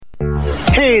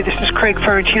Hey, this is Craig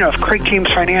Ferrantino of Craig James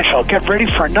Financial. Get ready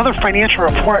for another financial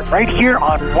report right here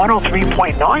on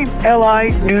 103.9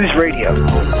 LI News Radio.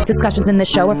 Discussions in this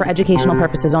show are for educational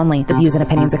purposes only. The views and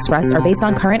opinions expressed are based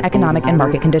on current economic and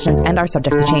market conditions and are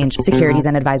subject to change. Securities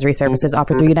and advisory services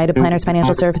offered through United Planners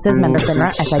Financial Services, member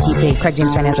FINRA, SIPC. Craig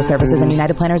James Financial Services and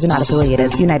United Planners are not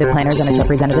affiliated. United Planners and its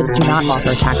representatives do not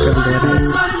offer tax or legal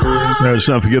advice. Let's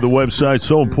not forget the website.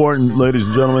 So important, ladies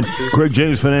and gentlemen.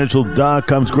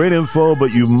 CraigJamesFinancial.com. It's great info,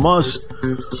 but you must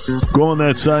go on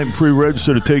that site and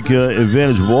pre-register to take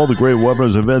advantage of all the great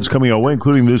webinars and events coming our way,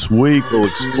 including this week. We'll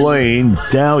explain.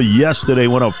 Dow yesterday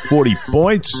went up 40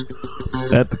 points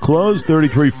at the close,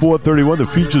 33,431. The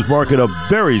futures market up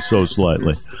very so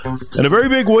slightly. And a very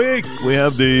big week. We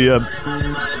have the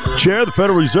chair of the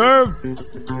Federal Reserve,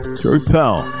 Jerry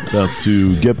Powell, about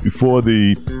to get before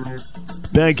the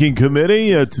Banking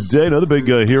Committee today. Another big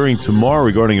hearing tomorrow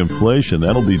regarding inflation.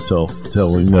 That'll be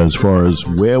telling as far as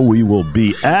where we will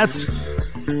be at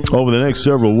over the next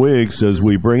several weeks as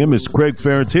we bring in Mr. Craig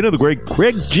Ferrantino, the great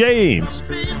Craig James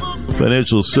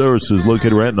Financial Services,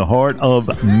 located right in the heart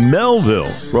of Melville.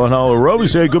 Ron Hollow-Rowe,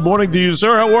 say good morning to you,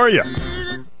 sir. How are you?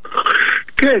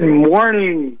 Good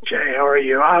morning, Jay. How are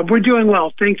you? We're doing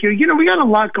well, thank you. You know, we got a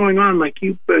lot going on, like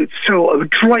you so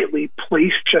adroitly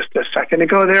placed just a second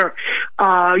ago there.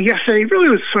 Yesterday really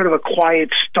was sort of a quiet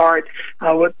start.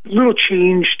 With little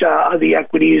changed, the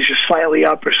equities are slightly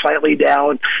up or slightly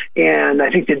down, and I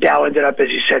think the Dow ended up, as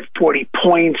you said, 40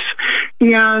 points.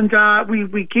 And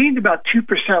we gained about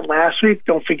 2% last week.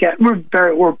 Don't forget,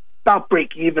 we're about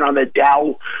break even on the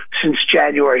Dow since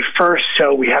January 1st,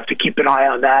 so we have to keep an eye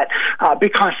on that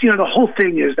because, you know, the whole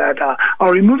thing is that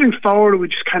are we moving forward or are we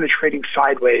just kind of trading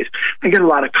sideways? I get a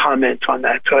lot of comments on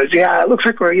that. So, yeah, it looks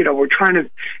like we're trying to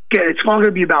get, it's all going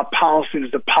to be about policy.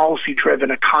 It's a policy-driven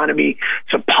economy.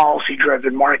 It's a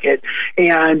policy-driven market.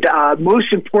 And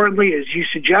most importantly, as you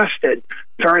suggested,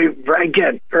 very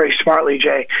smartly,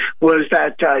 Jay, was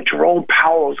that Jerome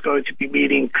Powell is going to be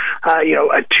meeting,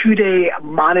 a 2-day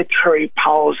monetary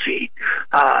policy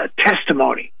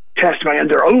testimony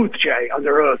under oath, Jay,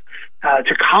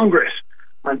 to Congress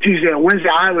on Tuesday and Wednesday.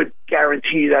 I would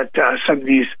guarantee that some of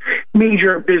these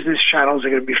major business channels are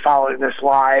going to be following this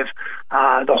live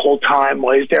the whole time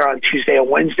while he's there on Tuesday and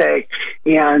Wednesday,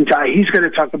 and he's going to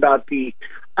talk about the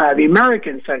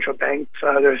American central bank,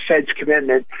 the Fed's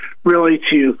commitment really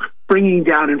to bringing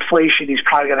down inflation. He's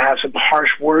probably going to have some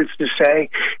harsh words to say,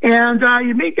 and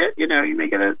you may get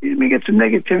some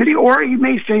negativity, or he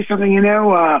may say something.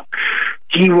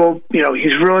 He will,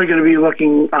 he's really going to be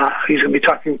looking. He's going to be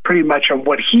talking pretty much on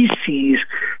what he sees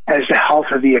as the health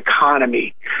of the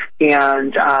economy,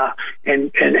 and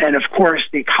of course,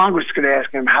 the Congress is going to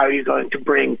ask him how are you going to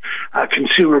bring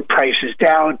consumer prices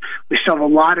down. We still have a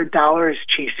lot of dollars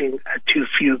chasing too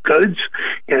few goods.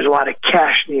 There's a lot of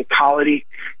cash in the economy,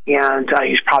 and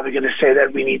he's probably going to say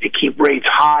that we need to keep rates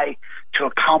high to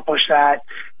accomplish that.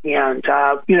 And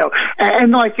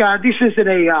this isn't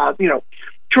a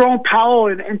Jerome Powell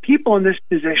and people in this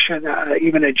position,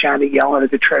 even a Janet Yellen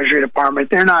at the Treasury Department,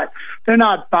 they're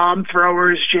not bomb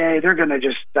throwers, Jay. They're going to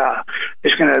just going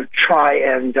to try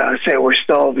and say we're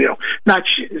still, not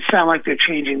sound like they're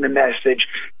changing the message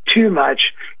too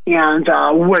much. And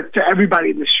what everybody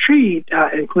in the street,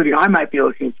 including I might be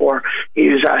looking for,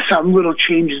 is some little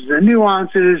changes in the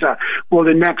nuances. Will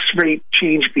the next rate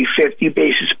change be 50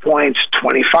 basis points,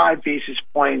 25 basis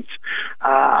points,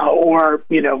 or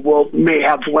may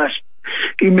have less?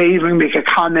 He may even make a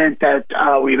comment that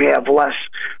we may have less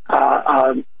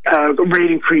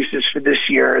rate increases for this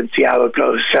year and see how it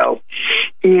goes. So,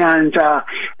 and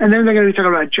then they're going to be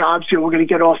talking about jobs. We're going to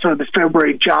get also the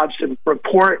February jobs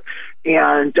report.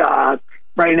 And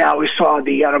right now we saw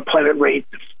the unemployment rate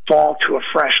fall to a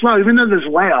fresh low, even though there's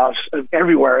layoffs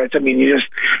everywhere. It's a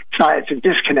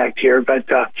disconnect here, but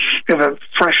we have a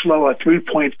fresh low of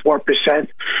 3.4%.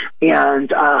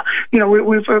 And,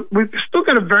 we've still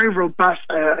got a very robust,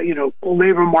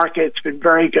 labor market. It's been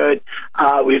very good.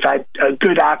 We've had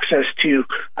good access to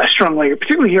a strong labor,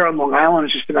 particularly here on Long Island.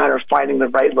 It's just a matter of finding the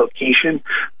right location.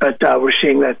 But we're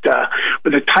seeing that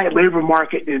with a tight labor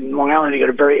market in Long Island, you got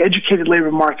a very educated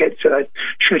labor market, so that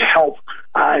should help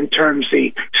in terms of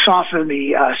soften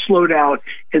the slowdown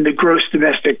in the gross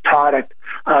domestic product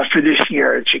for this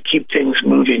year. It should keep things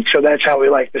moving. So that's how we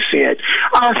like to see it.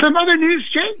 Some other news,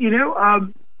 Jay,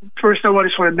 first, I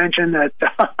just want to mention that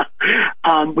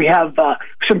we have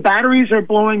some batteries are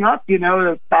blowing up.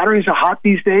 The batteries are hot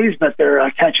these days, but they're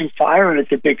catching fire, and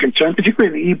it's a big concern,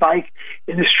 particularly in the e-bike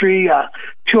industry.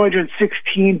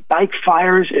 216 bike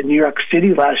fires in New York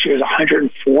City. Last year was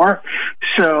 104.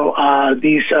 So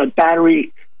these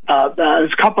battery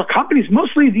There's a couple of companies.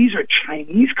 Mostly these are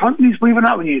Chinese companies, believe it or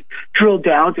not. When you drill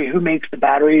down to who makes the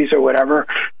batteries or whatever,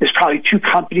 there's probably two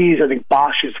companies. I think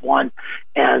Bosch is one,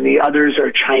 and the others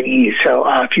are Chinese. So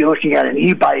if you're looking at an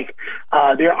e-bike,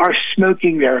 they are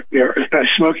smoking. They're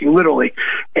smoking literally,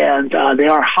 and they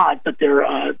are hot, but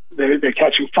they're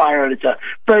catching fire, and it's a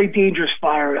very dangerous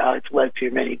fire. It's led to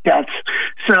many deaths.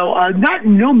 So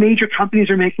no major companies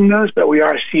are making those, but we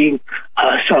are seeing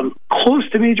some close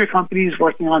to major companies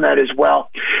working on that as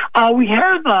well. We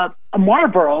have a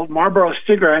Marlboro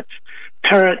cigarettes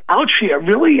parent Altria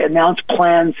really announced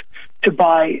plans to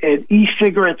buy an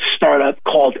e-cigarette startup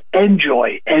called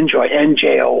Enjoy,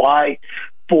 NJOY,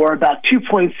 for about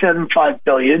 $2.75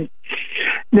 billion.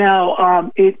 Now,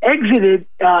 it exited.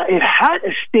 It had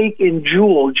a stake in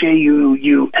Juul,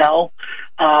 Juul,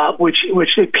 which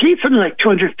they paid something like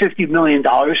 $250 million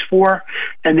for,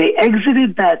 and they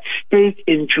exited that stake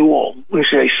in Juul, which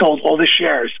they sold all the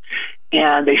shares,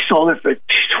 and they sold it for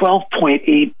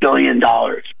 $12.8 billion.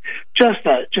 Just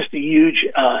a huge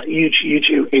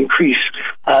increase.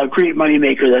 Great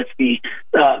moneymaker. That's the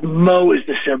Mo is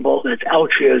the symbol. That's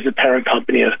Altria is the parent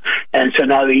company, and so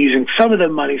now they're using some of their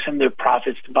money, some of their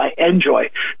profits to buy Enjoy.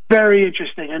 Very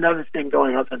interesting. Another thing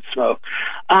going up in smoke,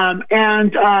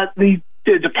 and the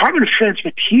Department of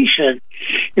Transportation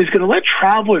is going to let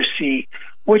travelers see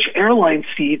which airline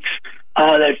seats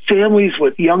that families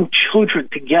with young children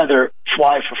together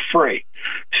fly for free.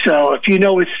 So if you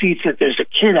know which seats that there's a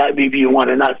kid at, maybe you want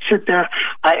to not sit there.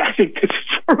 I think it's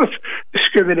a form of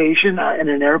discrimination in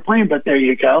an airplane, but there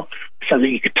you go.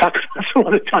 Something you could talk about some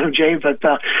other time, Jay. But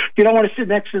if you don't want to sit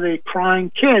next to the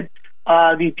crying kid,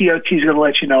 the DOT is going to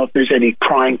let you know if there's any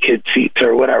crying kid seats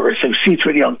or whatever, some seats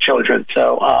with young children.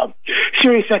 So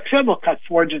SiriusXM will cut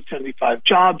 475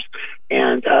 jobs,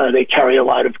 and they carry a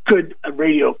lot of good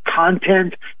radio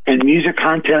content and music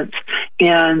content.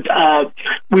 And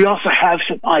we also have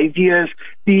some ideas.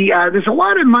 There's a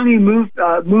lot of money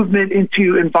movement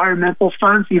into environmental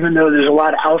funds, even though there's a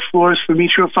lot of outflows for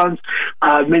mutual funds.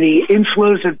 Many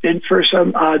inflows have been for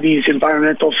some these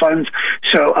environmental funds.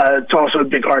 So it's also a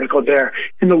big article there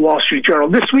in the Wall Street Journal.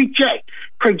 This week, Jay,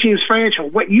 Craig James Financial,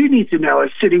 what you need to know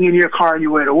is sitting in your car on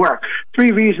your way to work.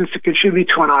 3 reasons to contribute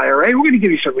to an IRA. We're going to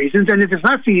give you some reasons. And if it's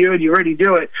not for you and you already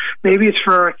do it, maybe it's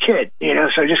for a kid.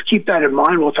 So just keep that in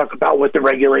mind. We'll talk about what the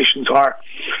regulations are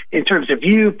in terms of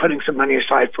you putting some money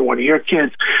aside for one of your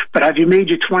kids. But have you made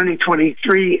your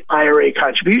 2023 IRA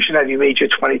contribution? Have you made your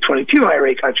 2022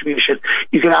 IRA contribution?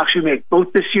 You can actually make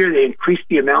both this year. They increased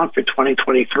the amount for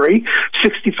 2023,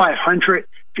 $6,500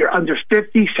 if you're under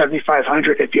 50,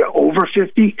 $7,500 if you're over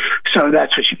 50. So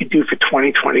that's what you can do for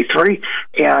 2023.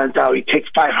 And we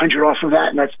take $500 off of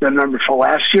that, and that's the number for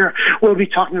last year. We'll be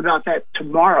talking about that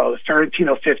tomorrow,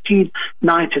 Ferrantino 15,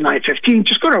 9 to 9:15.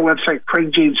 Just go to our website,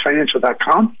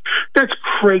 CraigJamesFinancial.com. That's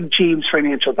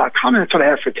CraigJamesFinancial.com, and that's what I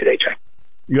have for today, Jay.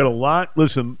 You got a lot.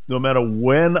 Listen, no matter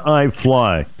when I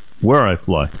fly, where I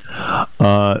fly,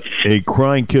 a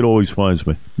crying kid always finds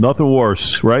me. Nothing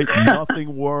worse, right?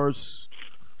 Nothing worse.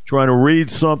 Trying to read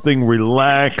something,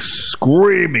 relax,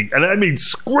 screaming. And I mean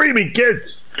screaming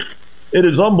kids. It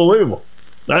is unbelievable.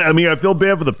 I mean, I feel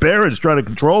bad for the parents trying to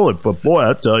control it, but boy,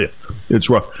 I tell you, it's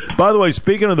rough. By the way,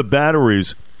 speaking of the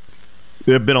batteries,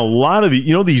 there have been a lot of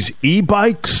these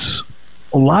e-bikes,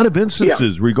 a lot of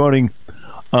instances regarding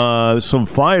some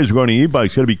fires regarding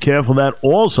e-bikes. You got to be careful of that.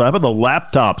 Also, how about the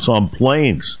laptops on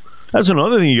planes? That's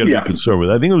another thing you got to be concerned with.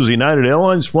 I think it was a United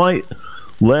Airlines flight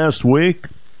last week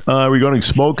regarding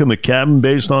smoke in the cabin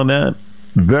based on that.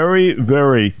 Very,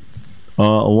 very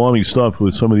alarming stuff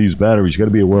with some of these batteries you got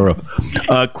to be aware of.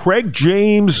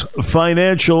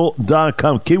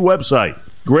 CraigJamesFinancial.com, key website.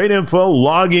 Great info,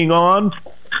 logging on.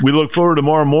 We look forward to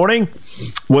tomorrow morning.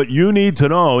 What you need to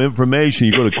know, information,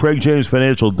 you go to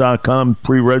CraigJamesFinancial.com,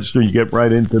 pre-register, you get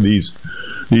right into these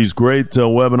great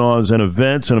webinars and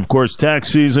events. And, of course, tax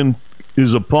season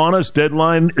is upon us.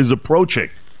 Deadline is approaching.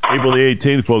 April the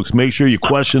 18th, folks. Make sure your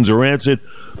questions are answered.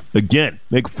 Again,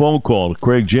 make a phone call to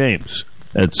Craig James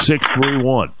at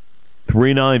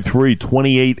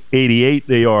 631-393-2888.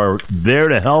 They are there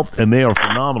to help, and they are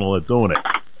phenomenal at doing it.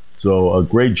 So, a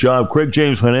great job. Craig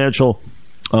James Financial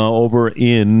over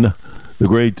in the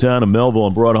great town of Melville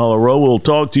on Broad Hollow Road. We'll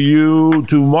talk to you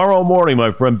tomorrow morning,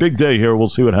 my friend. Big day here. We'll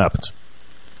see what happens.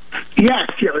 Yes,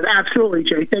 absolutely,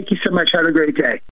 Jay. Thank you so much. Have a great day.